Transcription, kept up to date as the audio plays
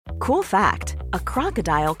Cool fact, a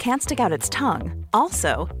crocodile can't stick out its tongue.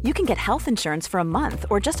 Also, you can get health insurance for a month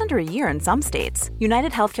or just under a year in some states.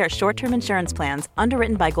 United Healthcare short-term insurance plans,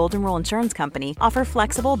 underwritten by Golden Rule Insurance Company, offer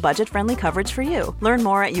flexible, budget-friendly coverage for you. Learn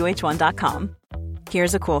more at uh1.com.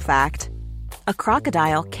 Here's a cool fact. A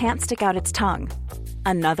crocodile can't stick out its tongue.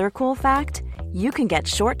 Another cool fact, you can get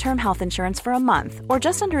short-term health insurance for a month or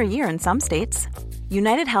just under a year in some states.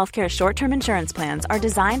 United Healthcare short-term insurance plans are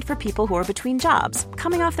designed for people who are between jobs,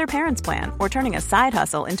 coming off their parents' plan, or turning a side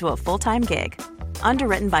hustle into a full-time gig.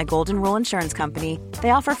 Underwritten by Golden Rule Insurance Company,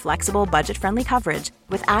 they offer flexible, budget-friendly coverage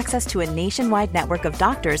with access to a nationwide network of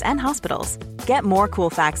doctors and hospitals. Get more cool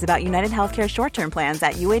facts about United Healthcare short-term plans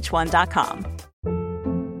at uh1.com.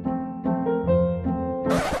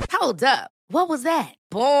 Hold up. What was that?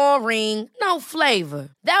 Boring. No flavor.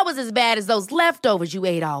 That was as bad as those leftovers you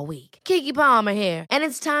ate all week. Keke Palmer here, and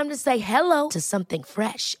it's time to say hello to something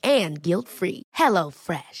fresh and guilt-free. Hello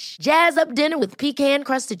Fresh. Jazz up dinner with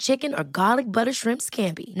pecan-crusted chicken or garlic butter shrimp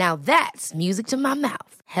scampi. Now that's music to my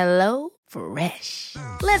mouth. Hello Fresh.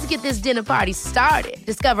 Let's get this dinner party started.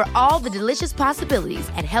 Discover all the delicious possibilities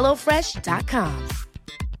at hellofresh.com.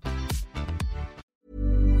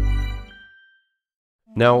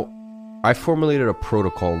 Now, I formulated a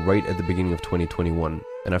protocol right at the beginning of 2021,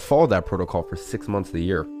 and I followed that protocol for 6 months of the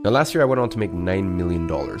year. Now, last year I went on to make $9 million,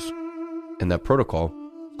 and that protocol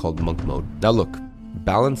is called Monk Mode. Now look,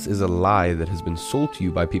 balance is a lie that has been sold to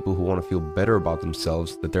you by people who want to feel better about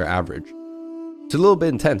themselves than they're average. It's a little bit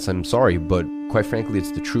intense, I'm sorry, but quite frankly,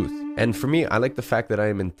 it's the truth. And for me, I like the fact that I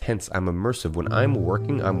am intense, I'm immersive. When I'm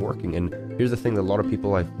working, and here's the thing that a lot of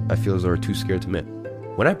people I feel as though are too scared to admit.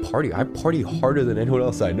 When I party harder than anyone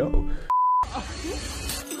else I know.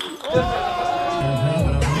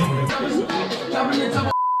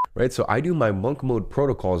 Right, so I do my monk mode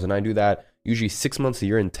protocols, and I do that usually 6 months a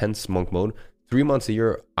year, intense monk mode. 3 months a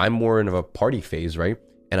year, I'm more in of a party phase, right?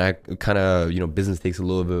 And I kind of, business takes a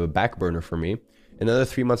little bit of a back burner for me. Another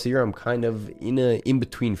 3 months a year, I'm kind of in a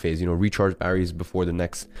in-between phase, recharge batteries before the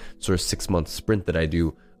next sort of 6 month sprint that I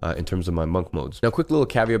do in terms of my monk modes. Now, quick little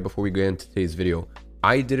caveat before we get into today's video.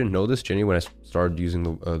 I didn't know this, Jenny, when I started using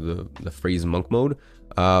the phrase monk mode,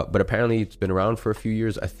 but apparently it's been around for a few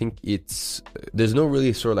years. I think there's no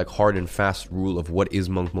really sort of like hard and fast rule of what is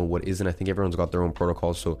monk mode, what isn't. I think everyone's got their own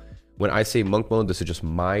protocols. So when I say monk mode, this is just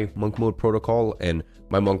my monk mode protocol, and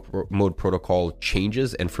my monk mode protocol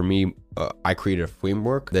changes. And for me, I created a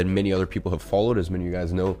framework that many other people have followed. As many of you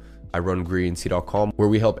guys know, I run GreatAgency.com, where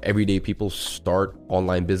we help everyday people start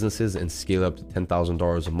online businesses and scale up to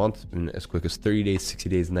 $10,000 a month in as quick as 30 days, 60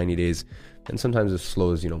 days, 90 days, and sometimes as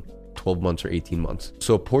slow as, 12 months or 18 months.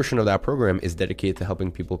 So a portion of that program is dedicated to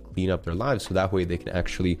helping people clean up their lives, so that way they can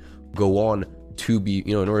actually go on to be,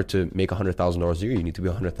 in order to make $100,000 a year, you need to be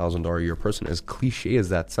a $100,000 a year person, as cliche as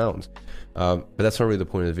that sounds. But that's not really the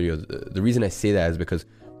point of the video. The reason I say that is because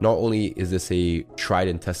not only is this a tried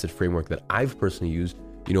and tested framework that I've personally used,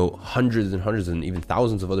 hundreds and hundreds and even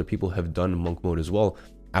thousands of other people have done monk mode as well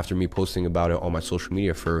after me posting about it on my social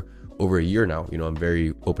media for over a year now. I'm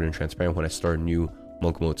very open and transparent when I start a new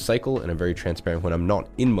monk mode cycle, and I'm very transparent when I'm not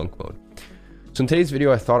in monk mode. So in today's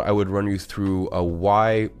video, I thought I would run you through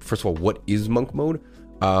first of all, what is monk mode,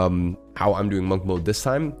 how I'm doing monk mode this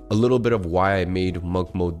time, a little bit of why I made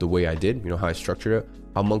monk mode the way I did, how I structured it,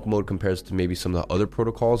 how monk mode compares to maybe some of the other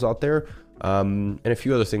protocols out there, and a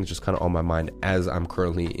few other things just kind of on my mind as I'm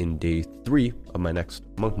currently in day 3 of my next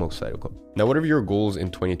monk mode cycle. Now, whatever your goals in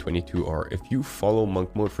 2022 are, if you follow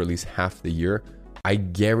monk mode for at least half the year, I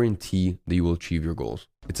guarantee that you will achieve your goals.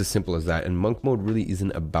 It's as simple as that. And monk mode really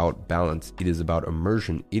isn't about balance. It is about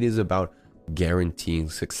immersion. It is about guaranteeing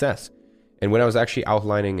success. And when I was actually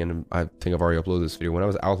outlining, and I think I've already uploaded this video, when I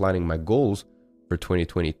was outlining my goals for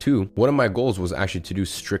 2022, one of my goals was actually to do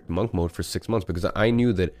strict monk mode for 6 months, because I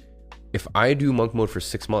knew that if I do monk mode for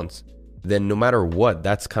 6 months, then no matter what,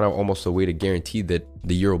 that's kind of almost a way to guarantee that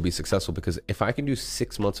the year will be successful. Because if I can do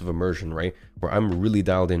 6 months of immersion, right, where I'm really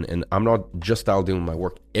dialed in, and I'm not just dialed in with my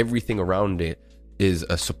work, everything around it is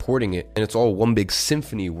supporting it, and it's all one big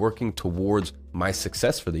symphony working towards my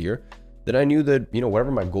success for the year, then I knew that,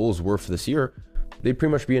 whatever my goals were for this year, they'd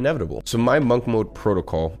pretty much be inevitable. So my monk mode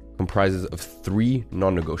protocol comprises of 3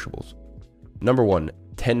 non-negotiables. Number 1,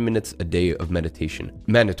 10 minutes a day of meditation.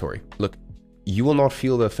 Mandatory. Look, you will not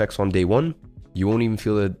feel the effects on day 1. You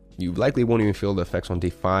likely won't even feel the effects on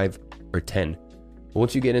day 5 or 10. But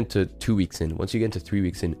once you get into 2 weeks in, once you get into 3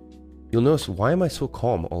 weeks in, you'll notice, why am I so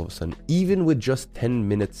calm all of a sudden? Even with just 10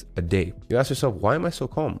 minutes a day. You ask yourself, why am I so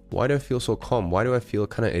calm? Why do I feel so calm? Why do I feel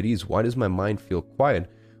kind of at ease? Why does my mind feel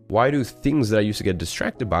quiet? Why do things that I used to get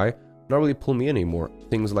distracted by not really pull me in anymore?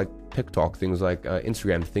 Things like TikTok, things like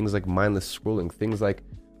Instagram, things like mindless scrolling, things like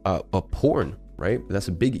porn, right? That's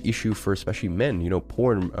a big issue for especially men,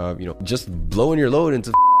 porn, just blowing your load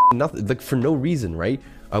into nothing, like for no reason, right?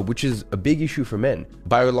 Which is a big issue for men.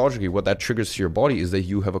 Biologically, what that triggers to your body is that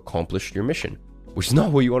you have accomplished your mission, which is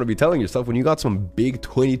not what you want to be telling yourself when you got some big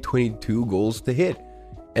 2022 goals to hit.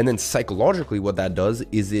 And then psychologically, what that does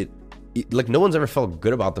is it like no one's ever felt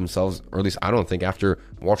good about themselves, or at least I don't think, after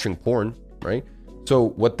watching porn, right? So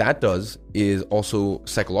what that does is also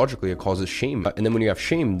psychologically it causes shame. And then when you have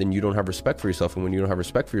shame, then you don't have respect for yourself. And when you don't have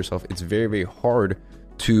respect for yourself, it's very, very hard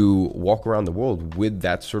to walk around the world with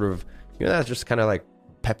that sort of, that's just kind of like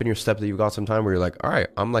pep in your step that you got sometime where you're like, all right,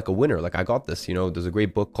 I'm like a winner. Like I got this, there's a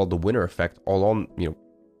great book called The Winner Effect all on,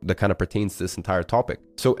 that kind of pertains to this entire topic.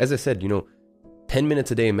 So as I said, 10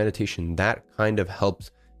 minutes a day in meditation, that kind of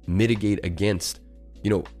helps mitigate against,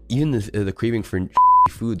 even the craving for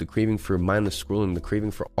food, the craving for mindless scrolling, the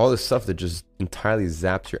craving for all this stuff that just entirely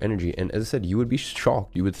zaps your energy. And as I said, you would be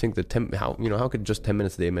shocked. You would think that how could just 10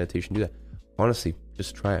 minutes a day of meditation do that? Honestly,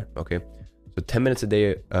 just try it, okay? So 10 minutes a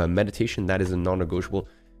day meditation, that is a non-negotiable.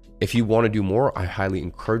 If you want to do more, I highly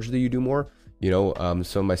encourage that you do more. Some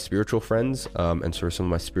of my spiritual friends and sort of some of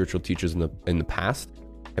my spiritual teachers in the past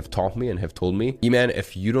have taught me and have told me, Iman,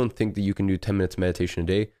 if you don't think that you can do 10 minutes meditation a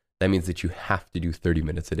day, that means that you have to do 30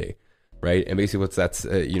 minutes a day, right? And basically what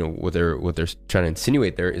they're trying to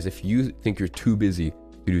insinuate there is if you think you're too busy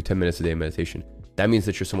to do 10 minutes a day of meditation, that means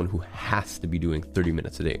that you're someone who has to be doing 30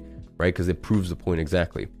 minutes a day, right? Because it proves the point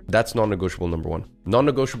exactly. That's non-negotiable number one.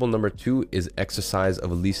 Non-negotiable number two is exercise of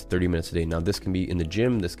at least 30 minutes a day. Now, this can be in the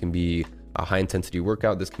gym, this can be a high intensity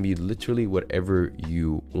workout, this can be literally whatever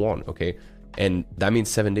you want, okay? And that means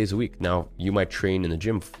 7 days a week. Now, you might train in the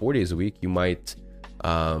gym 4 days a week. You might,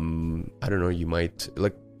 if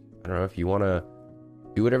you want to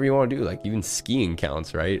do whatever you want to do, like even skiing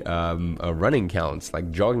counts, right? Running counts,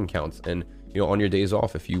 like jogging counts. And, on your days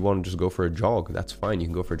off, if you want to just go for a jog, that's fine. You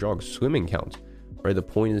can go for a jog. Swimming counts, right? The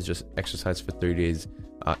point is just exercise for 30 days.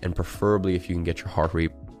 And preferably if you can get your heart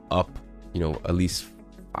rate up, at least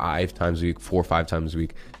 5 times a week, 4 or 5 times a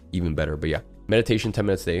week, even better. But yeah, meditation 10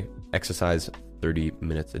 minutes a day, exercise 30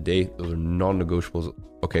 minutes a day. Those are non-negotiables,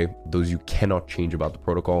 okay? Those you cannot change about the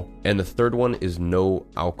protocol. And the third one is no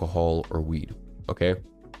alcohol or weed, okay?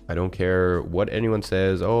 I don't care what anyone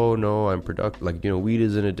says. Oh no, I'm productive. Like, weed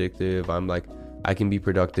isn't addictive. I'm like, I can be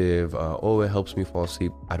productive. It helps me fall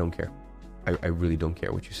asleep. I don't care. I really don't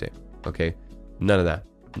care what you say, okay? None of that.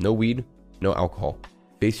 No weed, no alcohol.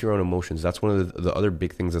 Face your own emotions. That's one of the other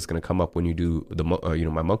big things that's going to come up when you do the,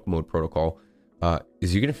 my monk mode protocol.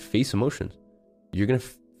 Is you're going to face emotions. You're going to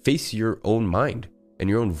face your own mind and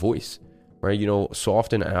your own voice, right? So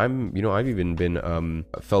often I've even been,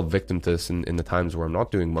 fell victim to this in the times where I'm not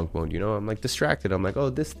doing monk mode, I'm like distracted. I'm like, oh,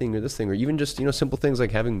 this thing, or even just, simple things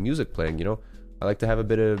like having music playing, I like to have a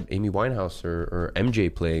bit of Amy Winehouse or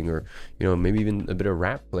MJ playing, or, maybe even a bit of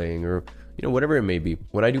rap playing, or, whatever it may be.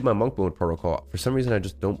 When I do my monk mode protocol, for some reason, I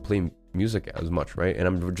just don't play music as much, right? And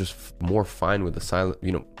I'm just more fine with the silent,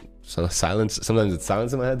 so silence. Sometimes it's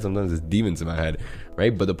silence in my head, sometimes it's demons in my head,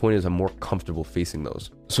 right? But the point is I'm more comfortable facing those.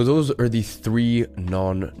 So those are the 3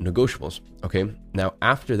 non-negotiables, okay? Now,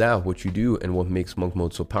 after that, what you do and what makes monk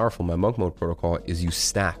mode so powerful, my monk mode protocol, is you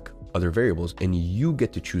stack other variables and you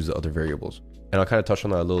get to choose the other variables. And I'll kind of touch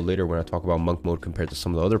on that a little later when I talk about monk mode compared to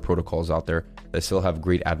some of the other protocols out there that I still have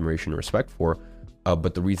great admiration and respect for.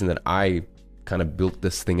 But the reason that I kind of built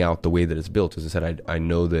this thing out the way that it's built, as I said, I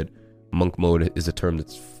know that monk mode is a term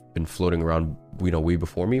that's been floating around, way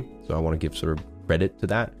before me. So I want to give sort of credit to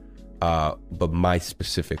that. But my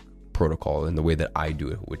specific protocol and the way that I do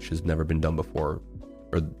it, which has never been done before,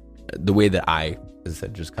 or the way that I, as I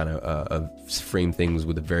said, just kind of frame things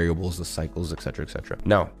with the variables, the cycles, etc., etc.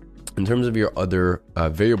 Now, in terms of your other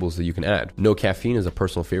variables that you can add, no caffeine is a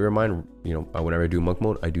personal favorite of mine. Whenever I do monk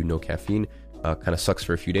mode, I do no caffeine. Kind of sucks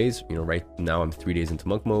for a few days. Right now I'm 3 days into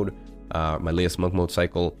monk mode, my latest monk mode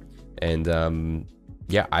cycle. And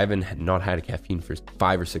I haven't not had a caffeine for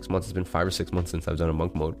 5 or 6 months. It's been 5 or 6 months since I've done a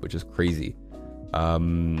monk mode, which is crazy.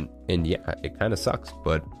 It kind of sucks.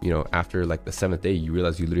 But, after like the 7th day, you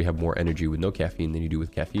realize you literally have more energy with no caffeine than you do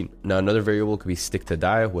with caffeine. Now, another variable could be stick to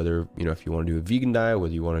diet, whether, if you want to do a vegan diet,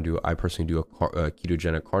 whether you want to I personally do a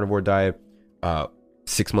ketogenic carnivore diet.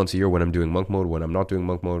 6 months a year when I'm doing monk mode. When I'm not doing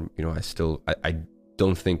monk mode, I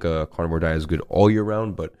don't think a carnivore diet is good all year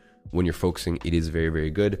round, but when you're focusing, it is very, very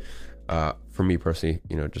good. For me personally,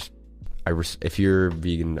 if you're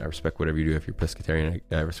vegan, I respect whatever you do. If you're pescatarian,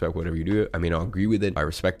 I respect whatever you do. I mean, I'll agree with it. I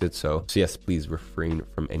respect it. So yes, please refrain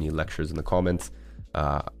from any lectures in the comments.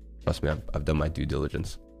 Trust me, I've done my due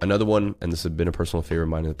diligence. Another one, and this has been a personal favorite of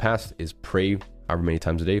mine in the past, is pray however many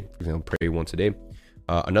times a day. For example, pray once a day.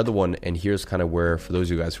 Another one, and here's kind of where, for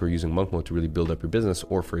those of you guys who are using monk mode to really build up your business,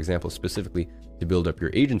 or for example, specifically to build up your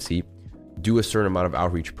agency, do a certain amount of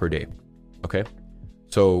outreach per day. Okay.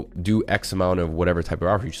 So do X amount of whatever type of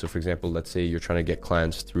outreach. So for example, let's say you're trying to get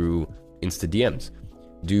clients through Insta DMs.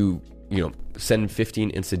 Send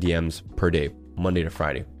 15 Insta DMs per day, Monday to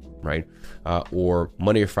Friday, right? Or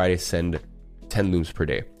Monday to Friday, send 10 looms per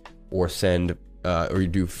day, or or you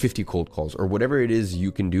do 50 cold calls, or whatever it is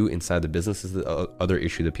you can do inside the business. Is the other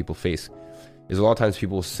issue that people face is a lot of times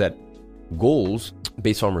people set goals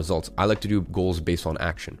based on results. I like to do goals based on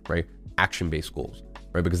action, right? Action-based goals,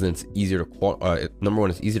 right? Because then it's easier to, number one,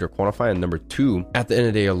 it's easier to quantify. And number two, at the end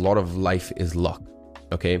of the day, a lot of life is luck.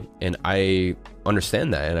 Okay. And I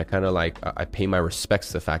understand that. And I kind of I pay my respects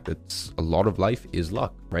to the fact that a lot of life is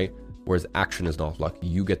luck, right? Whereas action is not luck.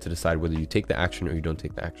 You get to decide whether you take the action or you don't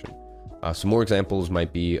take the action. Some more examples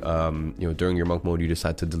might be, during your monk mode, you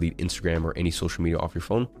decide to delete Instagram or any social media off your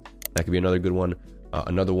phone. That could be another good one.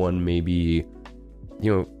 Another one, maybe,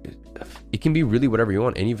 it can be really whatever you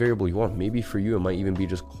want, any variable you want. Maybe for you, it might even be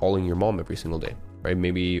just calling your mom every single day, right?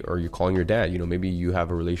 Maybe, or you're calling your dad, maybe you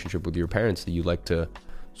have a relationship with your parents that you like to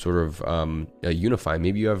sort of unify.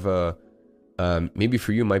 Maybe you have maybe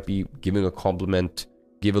for you, it might be giving a compliment,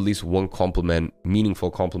 give at least one compliment,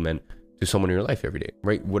 meaningful compliment to someone in your life every day,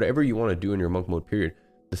 right? Whatever you want to do in your monk mode period.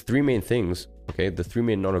 The three main things, okay, the three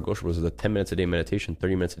main non-negotiables are the 10 minutes a day meditation,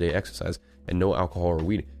 30 minutes a day exercise, and no alcohol or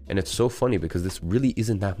weed. And it's so funny because this really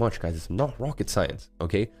isn't that much, guys. It's not rocket science,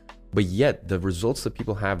 okay? But yet the results that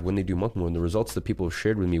people have when they do monk mode, and the results that people have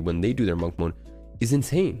shared with me when they do their monk mode is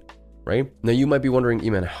insane, right? Now you might be wondering,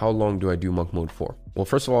 Iman, how long do I do monk mode for? Well,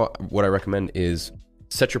 first of all, what I recommend is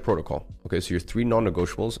set your protocol, okay? So your three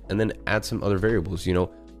non-negotiables, and then add some other variables.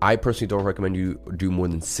 I personally don't recommend you do more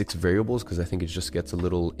than 6 variables because I think it just gets a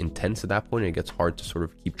little intense at that point and it gets hard to sort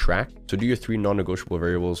of keep track. So do your 3 non-negotiable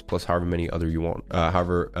variables plus however many others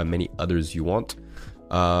you want,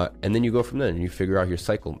 and then you go from there and you figure out your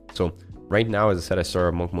cycle. So right now, as I said, I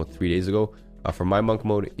started monk mode 3 days ago. For my monk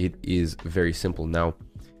mode, it is very simple. Now,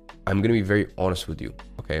 I'm going to be very honest with you,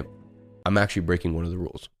 okay? I'm actually breaking one of the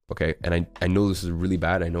rules, okay? And I know this is really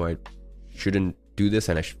bad. I know I shouldn't do this,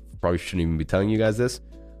 and I probably shouldn't even be telling you guys this.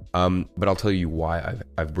 But I'll tell you why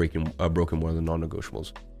I've broken one of the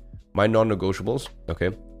non-negotiables. My non-negotiables,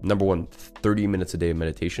 okay, number 1, 30 minutes a day of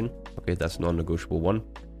meditation. Okay, that's non-negotiable 1.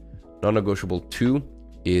 Non-negotiable 2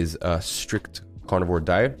 is a strict carnivore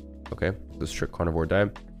diet. Okay, the strict carnivore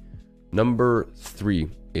diet. Number 3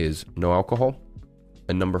 is no alcohol.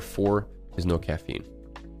 And number 4 is no caffeine.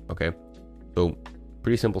 Okay, so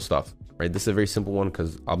pretty simple stuff, right? This is a very simple one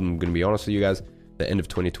because I'm going to be honest with you guys. The end of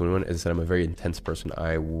 2021, as I said, I'm a very intense person.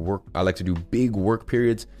 I like to do big work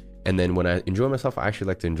periods, and then when I enjoy myself, I actually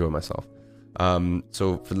like to enjoy myself.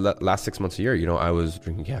 So for the last 6 months a year, I was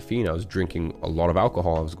drinking caffeine, I was drinking a lot of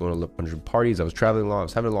alcohol, I was going to a bunch of parties, I was traveling a lot, I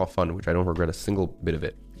was having a lot of fun, which I don't regret a single bit of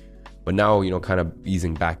it. But now, kind of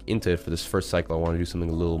easing back into it for this first cycle, I want to do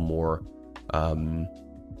something a little more, I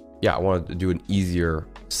want to do an easier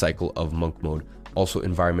cycle of monk mode. Also,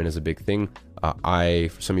 environment is a big thing. For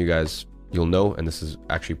some of you guys, you'll know, and this is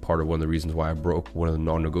actually part of one of the reasons why I broke one of the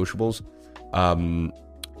non-negotiables.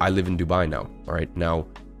 I live in Dubai now. All right. Now,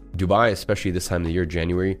 Dubai, especially this time of the year,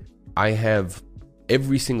 January, I have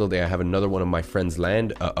every single day, I have another one of my friends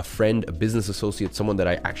land, a friend, a business associate, someone that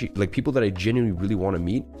I actually like, people that I genuinely really want to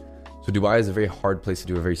meet. So Dubai is a very hard place to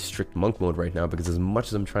do a very strict monk mode right now, because as much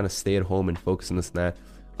as I'm trying to stay at home and focus on this and that,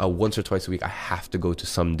 once or twice a week, I have to go to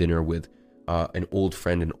some dinner with an old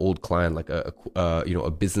friend, an old client, like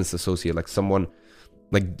a business associate, like someone,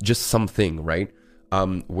 like just something, right?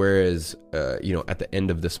 Whereas, at the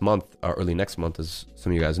end of this month, early next month, as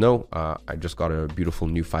some of you guys know, I just got a beautiful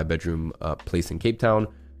new 5-bedroom place in Cape Town,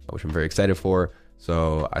 which I'm very excited for.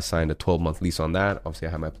 So I signed a 12-month lease on that. Obviously,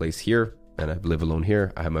 I have my place here, and I live alone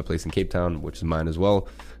here. I have my place in Cape Town, which is mine as well,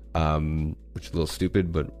 which is a little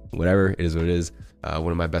stupid, but whatever, it is what it is.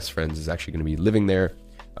 One of my best friends is actually going to be living there,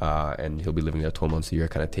 and he'll be living there 12 months a year,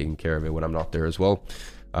 kind of taking care of it when I'm not there as well.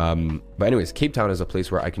 But anyways, Cape Town is a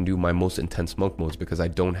place where I can do my most intense monk modes, because I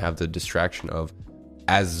don't have the distraction of,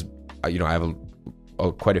 as I have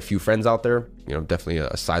quite a few friends out there, definitely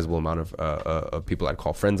a sizable amount of people I'd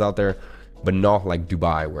call friends out there, but not like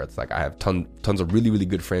Dubai, where it's like I have tons of really, really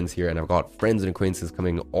good friends here, and I've got friends and acquaintances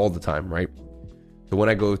coming all the time, right? So when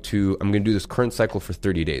I'm going to do this current cycle for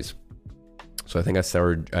 30 days. So I think I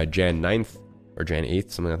started Jan 9th or Jan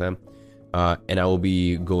 8th, something like that. And I will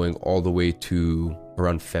be going all the way to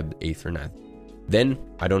around Feb 8th or 9th. Then,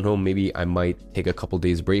 I don't know, maybe I might take a couple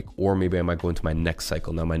days break, or maybe I might go into my next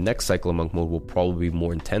cycle. Now, my next cycle of monk mode will probably be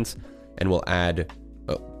more intense, and we'll add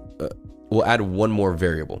one more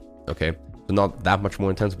variable, okay? So not that much more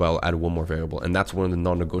intense, but I'll add one more variable, and that's one of the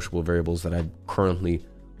non-negotiable variables that I currently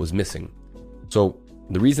was missing. So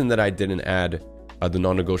the reason that I didn't add the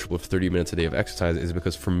non-negotiable of 30 minutes a day of exercise is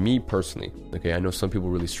because for me personally, okay, I know some people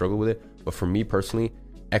really struggle with it, but for me personally,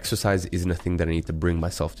 exercise isn't a thing that I need to bring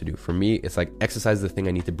myself to do. For me, it's like exercise is the thing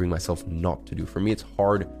I need to bring myself not to do. For me, it's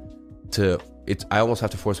hard I almost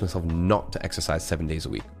have to force myself not to exercise 7 days a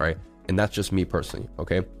week, right? And that's just me personally,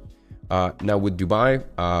 okay? Now with Dubai,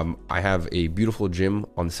 I have a beautiful gym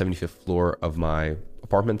on the 75th floor of my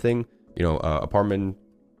apartment thing, apartment,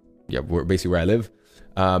 basically where I live.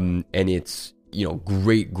 And it's,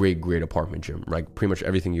 great apartment gym, right? Pretty much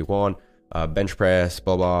everything you want, bench press,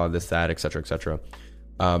 blah, blah, this, that, etc., etc.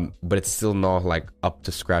 But it's still not like up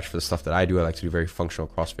to scratch for the stuff that I do. I like to do very functional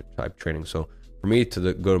CrossFit type training. So for me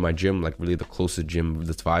to go to my gym, like really the closest gym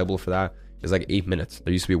that's viable for that is like 8 minutes.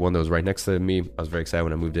 There used to be one that was right next to me. I was very excited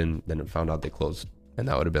when I moved in, then I found out they closed, and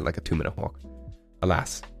that would have been like a 2-minute walk.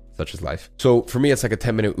 Alas, such is life. So for me, it's like a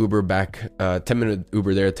 10-minute Uber back, 10-minute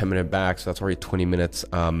Uber there, 10-minute back. So that's already 20 minutes.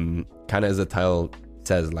 Kind of as the title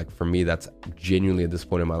says, like for me, that's genuinely at this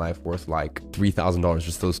point in my life worth like $3,000,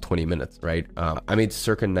 just those 20 minutes, right? I made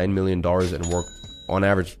circa $9 million and worked on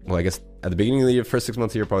average, well, I guess at the beginning of the year, first 6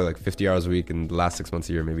 months of the year, probably like 50 hours a week, and the last 6 months of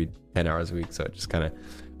the year, maybe 10 hours a week. So it just kind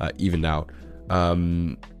of evened out.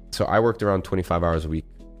 So I worked around 25 hours a week,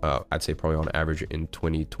 I'd say probably on average in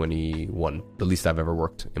 2021, the least I've ever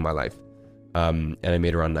worked in my life. And I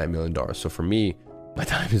made around $9 million. So for me, my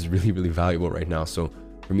time is really, really valuable right now. So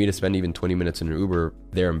for me to spend even 20 minutes in an Uber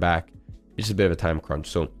there and back, it's just a bit of a time crunch.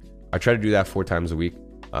 So I try to do that 4 times a week.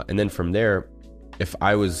 And then from there, if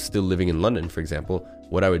I was still living in London, for example,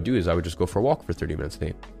 what I would do is I would just go for a walk for 30 minutes a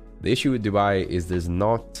day. The issue with Dubai is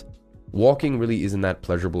walking really isn't that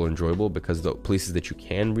pleasurable or enjoyable, because the places that you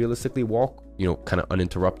can realistically walk, kind of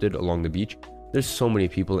uninterrupted along the beach, there's so many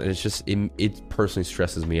people, and it's just, it personally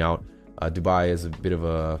stresses me out. Dubai is a bit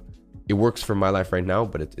of it works for my life right now,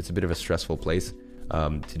 but it's a bit of a stressful place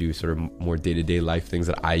to do sort of more day-to-day life things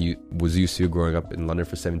that I was used to growing up in London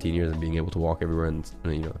for 17 years and being able to walk everywhere and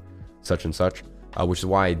such and such, which is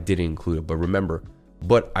why I didn't include it.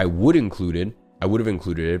 But I would have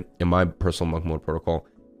included it in my personal monk mode protocol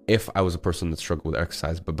if I was a person that struggled with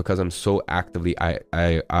exercise. But because I'm so actively,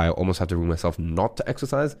 I almost have to bring myself not to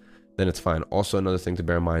exercise, then it's fine. Also, another thing to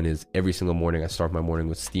bear in mind is every single morning I start my morning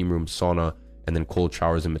with steam room, sauna, and then cold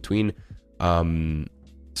showers in between.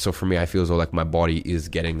 So for me, I feel as though like my body is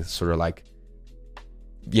getting sort of like,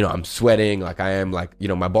 I'm sweating, like I am like,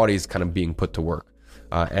 my body is kind of being put to work.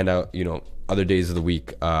 And other days of the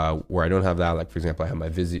week where I don't have that, like for example, I have my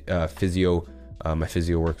physio. My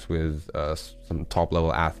physio works with some top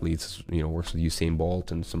level athletes, works with Usain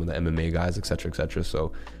Bolt and some of the MMA guys, etc., etc.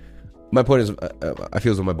 So my point is, I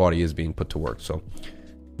feel as though my body is being put to work. So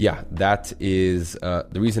yeah, that is the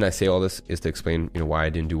reason I say all this is to explain, why I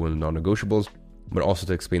didn't do one of the non-negotiables, but also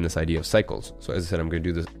to explain this idea of cycles. So as I said, I'm going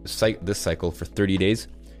to do this cycle for 30 days.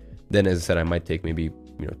 Then as I said, I might take maybe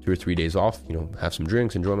 2 or 3 days off, have some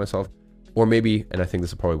drinks, enjoy myself. Or maybe, and I think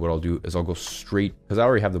this is probably what I'll do, is I'll go straight, because I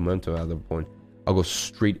already have the momentum at that point, I'll go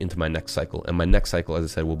straight into my next cycle. And my next cycle, as I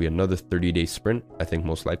said, will be another 30-day sprint, I think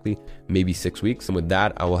most likely, maybe 6 weeks. And with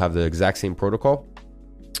that, I will have the exact same protocol.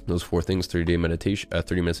 Those 4 things: 30 minutes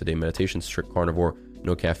a day meditation, strict carnivore,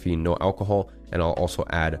 no caffeine, no alcohol. And I'll also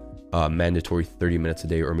add mandatory 30 minutes a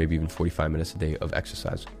day, or maybe even 45 minutes a day of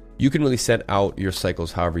exercise. You can really set out your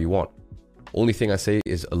cycles however you want. Only thing I say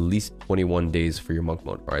is at least 21 days for your monk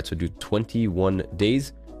mode. All right, so do 21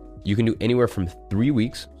 days. You can do anywhere from 3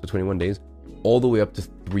 weeks, so 21 days, all the way up to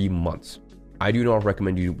 3 months. I do not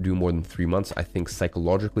recommend you do more than 3 months. I think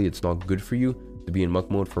psychologically it's not good for you to be in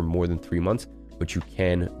monk mode for more than 3 months, but you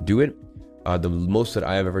can do it. The most that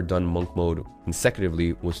I have ever done monk mode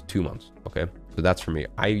consecutively was 2 months. Okay, so that's for me.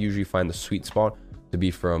 I usually find the sweet spot to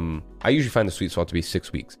be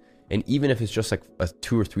 6 weeks. And even if it's just like a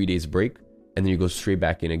 2 or 3 days break, and then you go straight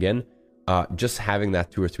back in again, just having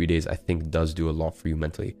that 2 or 3 days, I think does do a lot for you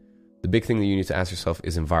mentally. The big thing that you need to ask yourself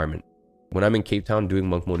is environment. When I'm in Cape Town, doing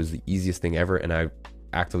monk mode is the easiest thing ever, and I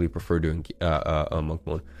actively prefer doing monk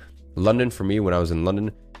mode. London, for me, when I was in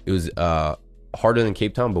London, it was harder than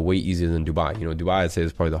Cape Town, but way easier than Dubai. Dubai, I'd say,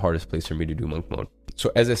 is probably the hardest place for me to do monk mode.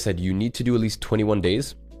 So as I said, you need to do at least 21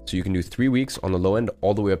 days. So you can do 3 weeks on the low end,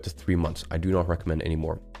 all the way up to 3 months. I do not recommend any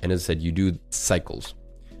more. And as I said, you do cycles.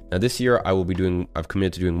 Now this year, I've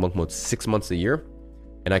committed to doing monk mode 6 months a year.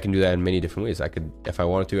 And I can do that in many different ways. I could, if I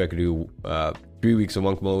wanted to, I could do 3 weeks of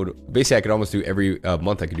monk mode. Basically, I could almost do every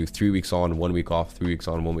month. I could do 3 weeks on, 1 week off, 3 weeks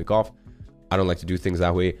on, 1 week off. I don't like to do things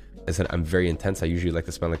that way. I said I'm very intense. I usually like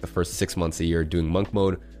to spend like the first 6 months a year doing monk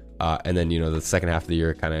mode. And then, the second half of the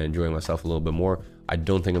year, kind of enjoying myself a little bit more. I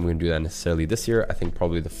don't think I'm going to do that necessarily this year. I think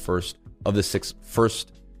probably the first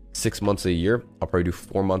 6 months a year, I'll probably do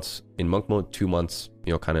 4 months in monk mode, 2 months,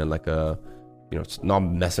 kind of like not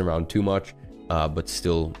messing around too much, but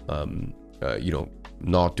still,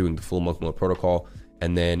 not doing the full monk mode protocol.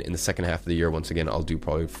 And then in the second half of the year, once again, I'll do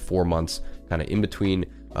probably 4 months kind of in between,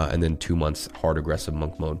 and then 2 months hard aggressive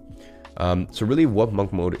monk mode. So really what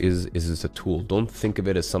monk mode is a tool. Don't think of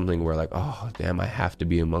it as something where like, oh damn, I have to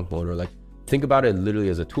be in monk mode, or like, think about it literally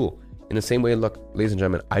as a tool. In the same way, look, ladies and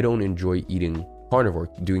gentlemen, I don't enjoy eating carnivore,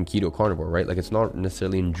 doing keto carnivore, right? Like, it's not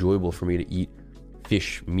necessarily enjoyable for me to eat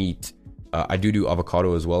fish, meat. I do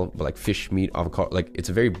avocado as well, but like fish, meat, avocado, like it's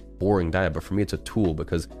a very boring diet. But for me, it's a tool,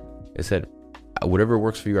 because I said, whatever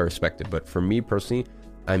works for you, I respect it. But for me personally,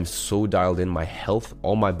 I'm so dialed in. My health,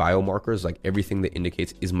 all my biomarkers, like everything that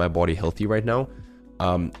indicates is my body healthy right now,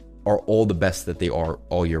 are all the best that they are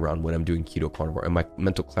all year round when I'm doing keto carnivore. And my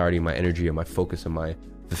mental clarity, my energy, and my focus, and my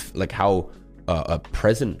like how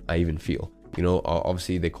present I even feel.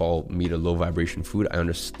 Obviously they call meat a low vibration food. I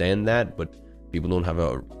understand that, but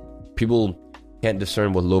people can't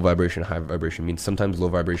discern what low vibration, high vibration means. Sometimes low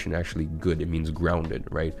vibration actually good. It means grounded,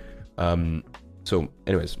 right? So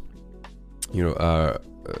anyways,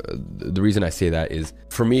 the reason I say that is,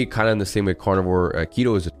 for me, kind of in the same way carnivore,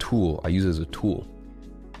 keto is a tool. I use it as a tool.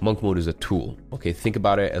 Monk mode is a tool. Okay, think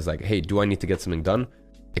about it as like, hey, do I need to get something done?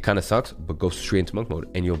 It kind of sucks, but go straight into monk mode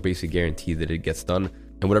and you'll basically guarantee that it gets done.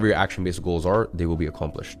 And whatever your action-based goals are, they will be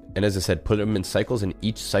accomplished. And as I said, put them in cycles, and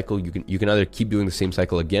each cycle you can either keep doing the same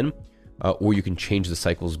cycle again, or you can change the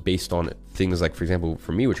cycles based on things like, for example,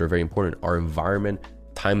 for me, which are very important, our environment,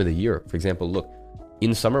 time of the year. For example, look,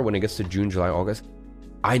 in summer, when it gets to June, July, August,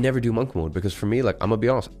 I never do monk mode, because for me, like, I'm gonna be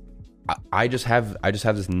honest, I just have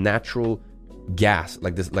this natural gas,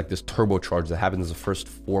 like this turbocharge that happens the first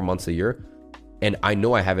 4 months a year. And I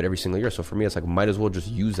know I have it every single year. So for me, it's like, might as well just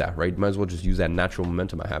use that, right? Might as well just use that natural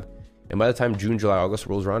momentum I have. And by the time June, July, August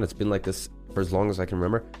rolls around, it's been like this for as long as I can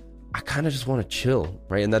remember. I kind of just want to chill,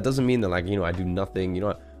 right? And that doesn't mean that, like, I do nothing.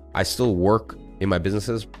 I still work in my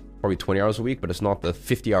businesses probably 20 hours a week, but it's not the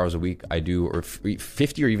 50 hours a week I do, or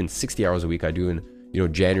 50 or even 60 hours a week I do in,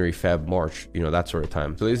 January, Feb, March, that sort of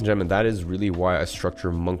time. So ladies and gentlemen, that is really why I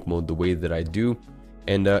structure monk mode the way that I do.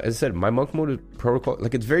 And as I said, my monk mode protocol,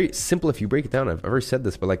 like, it's very simple if you break it down. I've already said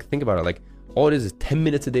this, but like, think about it. Like, all it is 10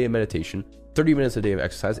 minutes a day of meditation, 30 minutes a day of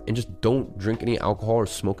exercise, and just don't drink any alcohol or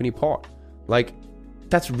smoke any pot. Like,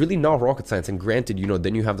 that's really not rocket science. And granted,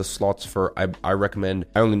 then you have the slots for, I recommend,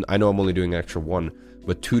 I know I'm only doing an extra one,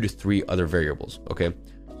 but 2 to 3 other variables. Okay.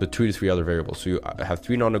 So 2 to 3 other variables. So you have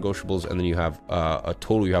 3 non-negotiables, and then you have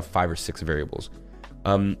you have 5 or 6 variables.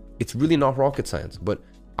 It's really not rocket science, but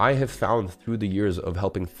I have found through the years of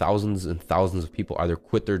helping thousands and thousands of people either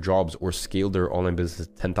quit their jobs or scale their online business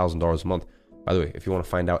to $10,000 a month. By the way, if you want to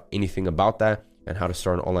find out anything about that and how to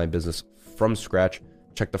start an online business from scratch,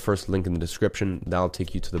 check the first link in the description. That'll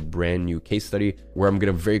take you to the brand new case study where I'm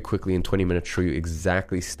going to very quickly in 20 minutes show you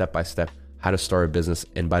exactly step by step how to start a business,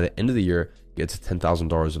 and by the end of the year, get to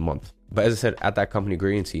 $10,000 a month. But as I said, at that company,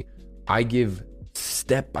 Gradiency, I give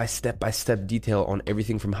step by step detail on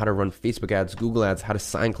everything from how to run Facebook ads, Google ads, how to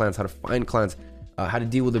sign clients, how to find clients, how to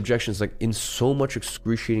deal with objections, like in so much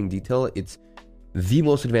excruciating detail. It's the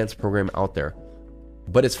most advanced program out there.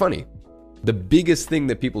 But it's funny. The biggest thing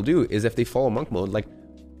that people do is, if they follow monk mode, like,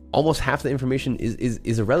 almost half the information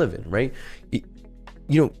is irrelevant, right?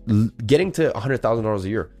 Getting to $100,000 a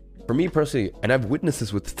year, for me personally, and I've witnessed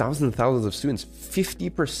this with thousands and thousands of students,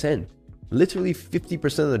 50%, literally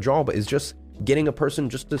 50% of the job is just getting a person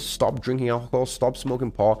just to stop drinking alcohol, stop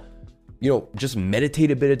smoking pot, just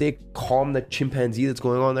meditate a bit a day, calm the chimpanzee that's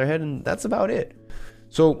going on in their head, and that's about it.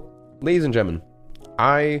 So, ladies and gentlemen,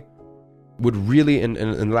 I would really, and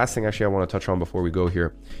the last thing actually I want to touch on before we go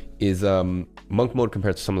here is monk mode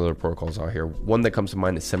compared to some of the other protocols out here. One that comes to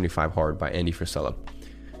mind is 75 Hard by Andy Frisella.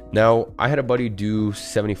 Now, I had a buddy do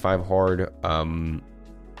 75 Hard. One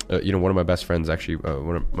of my best friends, actually,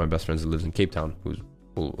 one of my best friends that lives in Cape Town,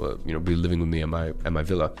 will be living with me at my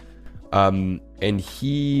villa. And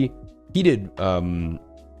he did a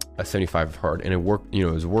 75 Hard, and it worked.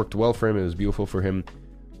 It worked well for him. It was beautiful for him.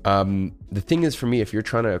 The thing is, for me, if you're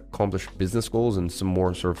trying to accomplish business goals and some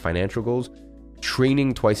more sort of financial goals,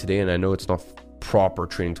 training twice a day, and I know it's not proper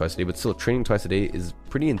training twice a day, but still, training twice a day is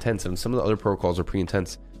pretty intense, and some of the other protocols are pretty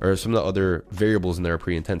intense, or some of the other variables in there are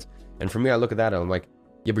pretty intense. And for me, I look at that and I'm like,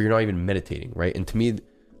 Yeah, but you're not even meditating, right? And to me,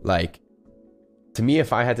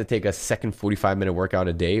 if I had to take a second 45-minute workout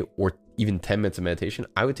a day or even 10 minutes of meditation,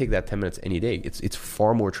 I would take that 10 minutes any day. It's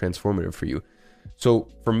far more transformative for you. So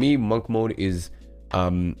for me, monk mode is,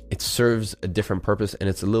 it serves a different purpose, and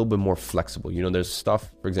it's a little bit more flexible. You know, there's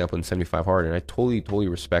stuff, for example, in 75 Hard, and I totally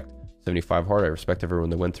respect 75 Hard. I respect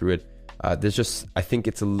everyone that went through it. There's just, I think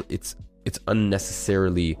it's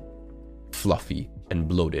unnecessarily fluffy and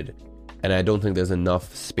bloated, and I don't think there's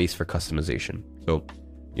enough space for customization. So,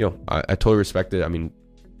 you know, I totally respect it. I mean,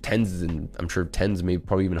 I'm sure tens, maybe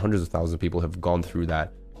probably even hundreds of thousands of people have gone through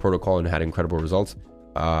that protocol and had incredible results.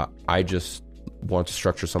 I just want to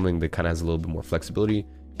structure something that kind of has a little bit more flexibility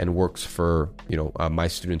and works for, you know, my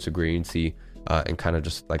students of Gradzi, and kind of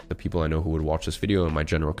just like the people I know who would watch this video in my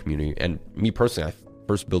general community. And me personally, I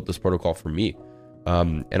first built this protocol for me,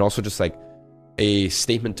 and also just like a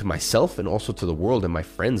statement to myself and also to the world and my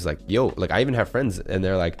friends. Like, yo, like I even have friends and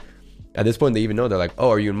they're like, at this point they even know, they're like, oh,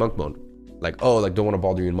 are you in monk mode? Like, oh, like don't want to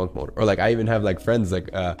bother you in monk mode. Or like I even have like friends like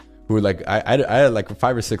who are like, I had like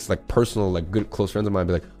 5 or 6 like personal like good close friends of mine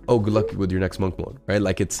be like, oh, good luck with your next monk mode, right?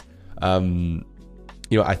 Like it's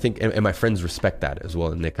you know, I think and my friends respect that as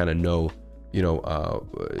well, and they kind of know, you know,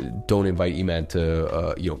 don't invite Iman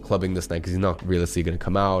to you know, clubbing this night because he's not realistically going to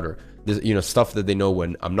come out, or there's, you know, stuff that they know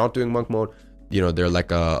when I'm not doing monk mode, you know, they're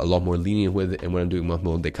like a lot more lenient with it, and when I'm doing monk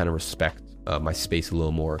mode they kind of respect my space a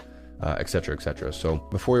little more, etc, etc. So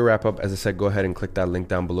before we wrap up, as I said, go ahead and click that link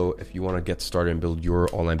down below if you want to get started and build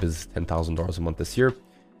your online business $10,000 a month this year.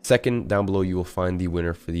 Second, down below you will find the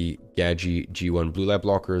winner for the Gadzhi G1 blue light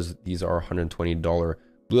blockers. These are $120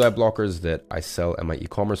 blue light blockers that I sell at my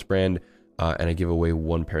e-commerce brand, and I give away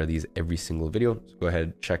 1 pair of these every single video. So go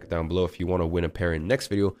ahead, check down below if you want to win a pair in next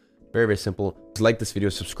video. Very simple. Just like this video,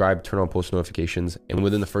 subscribe, turn on post notifications, and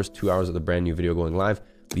within the first 2 hours of the brand new video going live,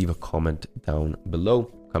 leave a comment down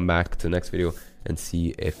below. Come back to the next video and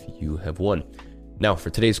see if you have won. Now, for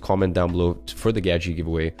today's comment down below for the Gadzhi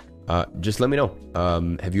giveaway, just let me know.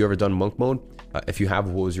 Have you ever done monk mode? If you have,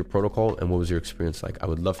 what was your protocol and what was your experience like? I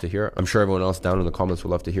would love to hear. I'm sure everyone else down in the comments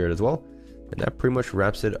would love to hear it as well. And that pretty much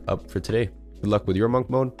wraps it up for today. Good luck with your monk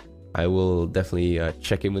mode. I will definitely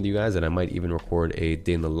check in with you guys, and I might even record a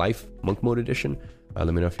day in the life monk mode edition. Let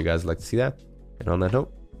me know if you guys would like to see that. And on that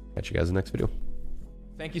note, catch you guys in the next video.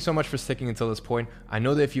 Thank you so much for sticking until this point. I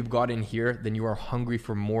know that if you've got in here, then you are hungry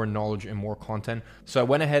for more knowledge and more content. So I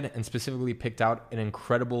went ahead and specifically picked out an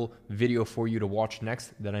incredible video for you to watch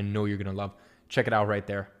next that I know you're going to love. Check it out right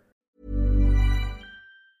there.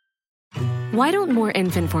 Why don't more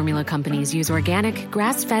infant formula companies use organic,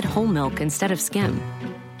 grass-fed whole milk instead of skim?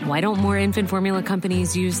 Why don't more infant formula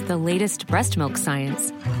companies use the latest breast milk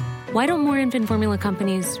science? Why don't more infant formula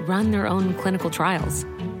companies run their own clinical trials?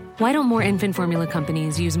 Why don't more infant formula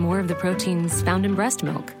companies use more of the proteins found in breast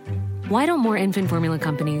milk? Why don't more infant formula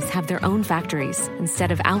companies have their own factories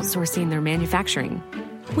instead of outsourcing their manufacturing?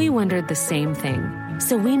 We wondered the same thing.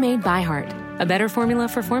 So we made ByHeart, a better formula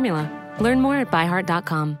for formula. Learn more at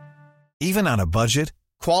byheart.com. Even on a budget,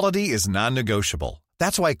 quality is non-negotiable.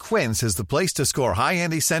 That's why Quince is the place to score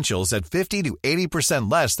high-end essentials at 50 to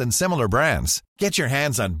 80% less than similar brands. Get your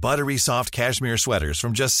hands on buttery soft cashmere sweaters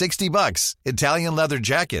from just $60, Italian leather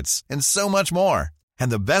jackets, and so much more.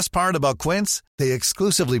 And the best part about Quince, they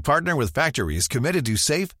exclusively partner with factories committed to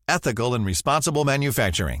safe, ethical, and responsible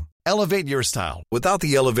manufacturing. Elevate your style without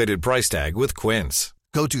the elevated price tag with Quince.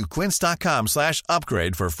 Go to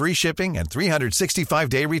quince.com/upgrade for free shipping and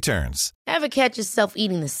 365-day returns. Ever catch yourself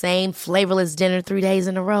eating the same flavorless dinner 3 days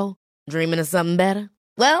in a row? Dreaming of something better?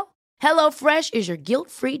 Well, HelloFresh is your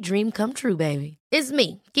guilt-free dream come true, baby. It's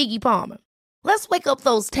me, Keke Palmer. Let's wake up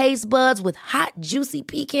those taste buds with hot, juicy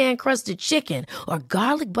pecan-crusted chicken or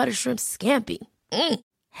garlic butter shrimp scampi.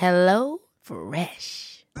 Hello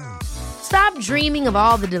Fresh. Stop dreaming of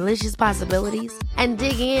all the delicious possibilities and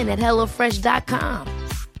dig in at HelloFresh.com.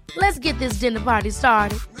 Let's get this dinner party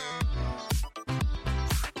started.